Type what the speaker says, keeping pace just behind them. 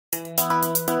Your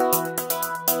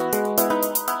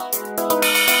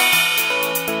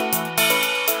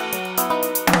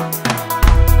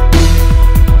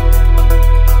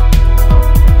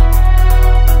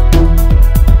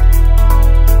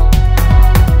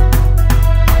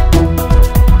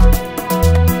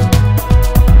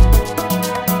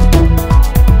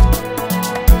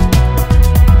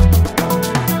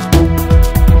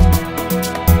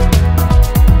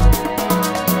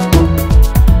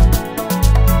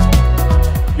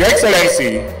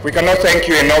Excellency, we cannot thank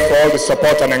you enough for all the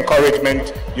support and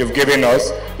encouragement you've given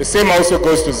us. The same also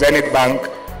goes to Zenith Bank,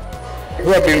 who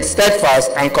have been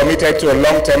steadfast and committed to a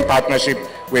long-term partnership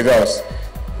with us.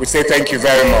 We say thank you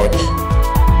very much.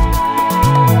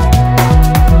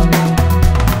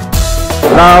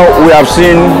 Now we have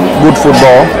seen good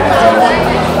football.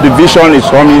 The vision is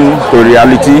coming to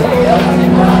reality.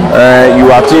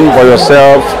 You are seeing for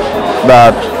yourself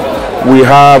that we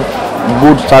have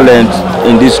good talent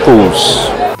in these schools.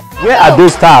 Where are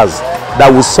those stars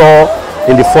that we saw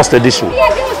in the first edition?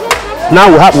 Now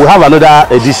we have another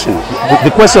edition. The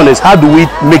question is, how do we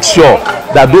make sure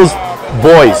that those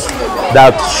boys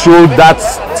that showed that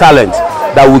talent,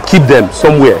 that we keep them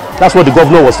somewhere? That's what the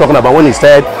governor was talking about when he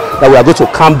said that we are going to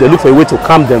camp them, look for a way to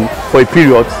camp them for a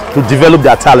period to develop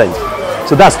their talent.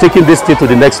 So that's taking this thing to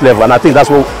the next level, and I think that's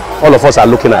what all of us are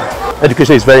looking at.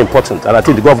 Education is very important, and I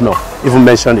think the governor even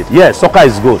mentioned it. Yes, soccer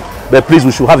is good, but please,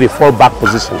 we should have a fallback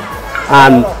position.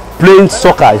 And playing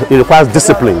soccer, it requires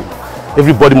discipline.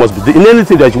 Everybody must be, in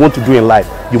anything that you want to do in life,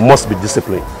 you must be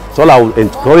disciplined. So all I will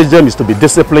encourage them is to be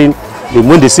disciplined. And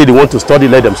when they say they want to study,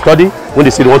 let them study. When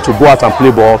they say they want to go out and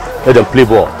play ball, let them play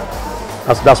ball.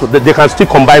 That's what they can still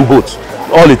combine both.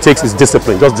 All it takes is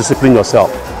discipline. Just discipline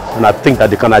yourself. And I think that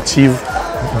they can achieve,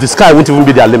 the sky won't even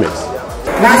be their limits.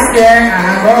 Last year, I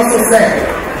have also said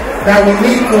that we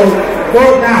need to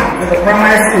go down to the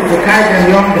primary school to guide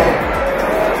them younger.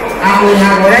 And we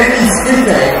have already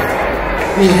instituted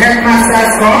the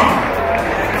headmaster's cup.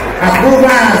 Approval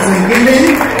has been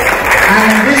given, and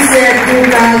in this year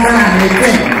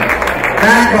 2018,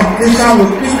 that competition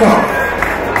will pick up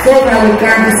so that we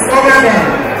can discover them,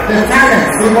 the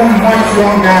talents, even much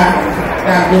younger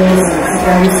than those in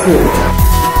secondary school.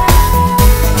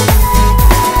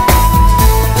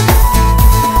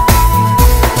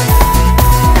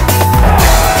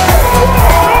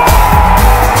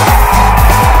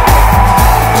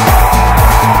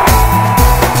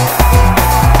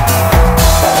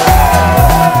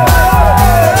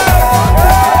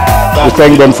 We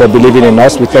thank them for believing in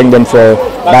us. We thank them for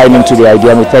buying into the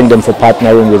idea, and we thank them for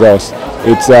partnering with us.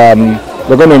 It's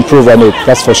we're going to improve on it,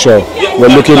 that's for sure. We're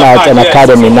looking at an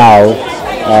academy now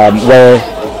where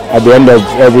at the end of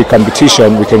every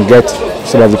competition we can get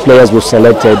some of the players we've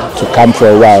selected to camp for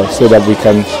a while so that we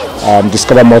can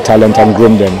discover more talent and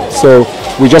groom them. So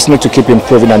we just need to keep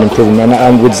improving and improving.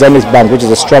 And with Zenith Bank, which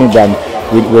is a strong brand,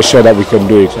 we're sure that we can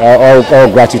do it.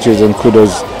 All gratitude and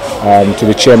kudos to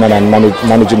the chairman and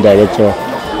managing director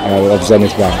of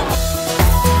Zenith Bank.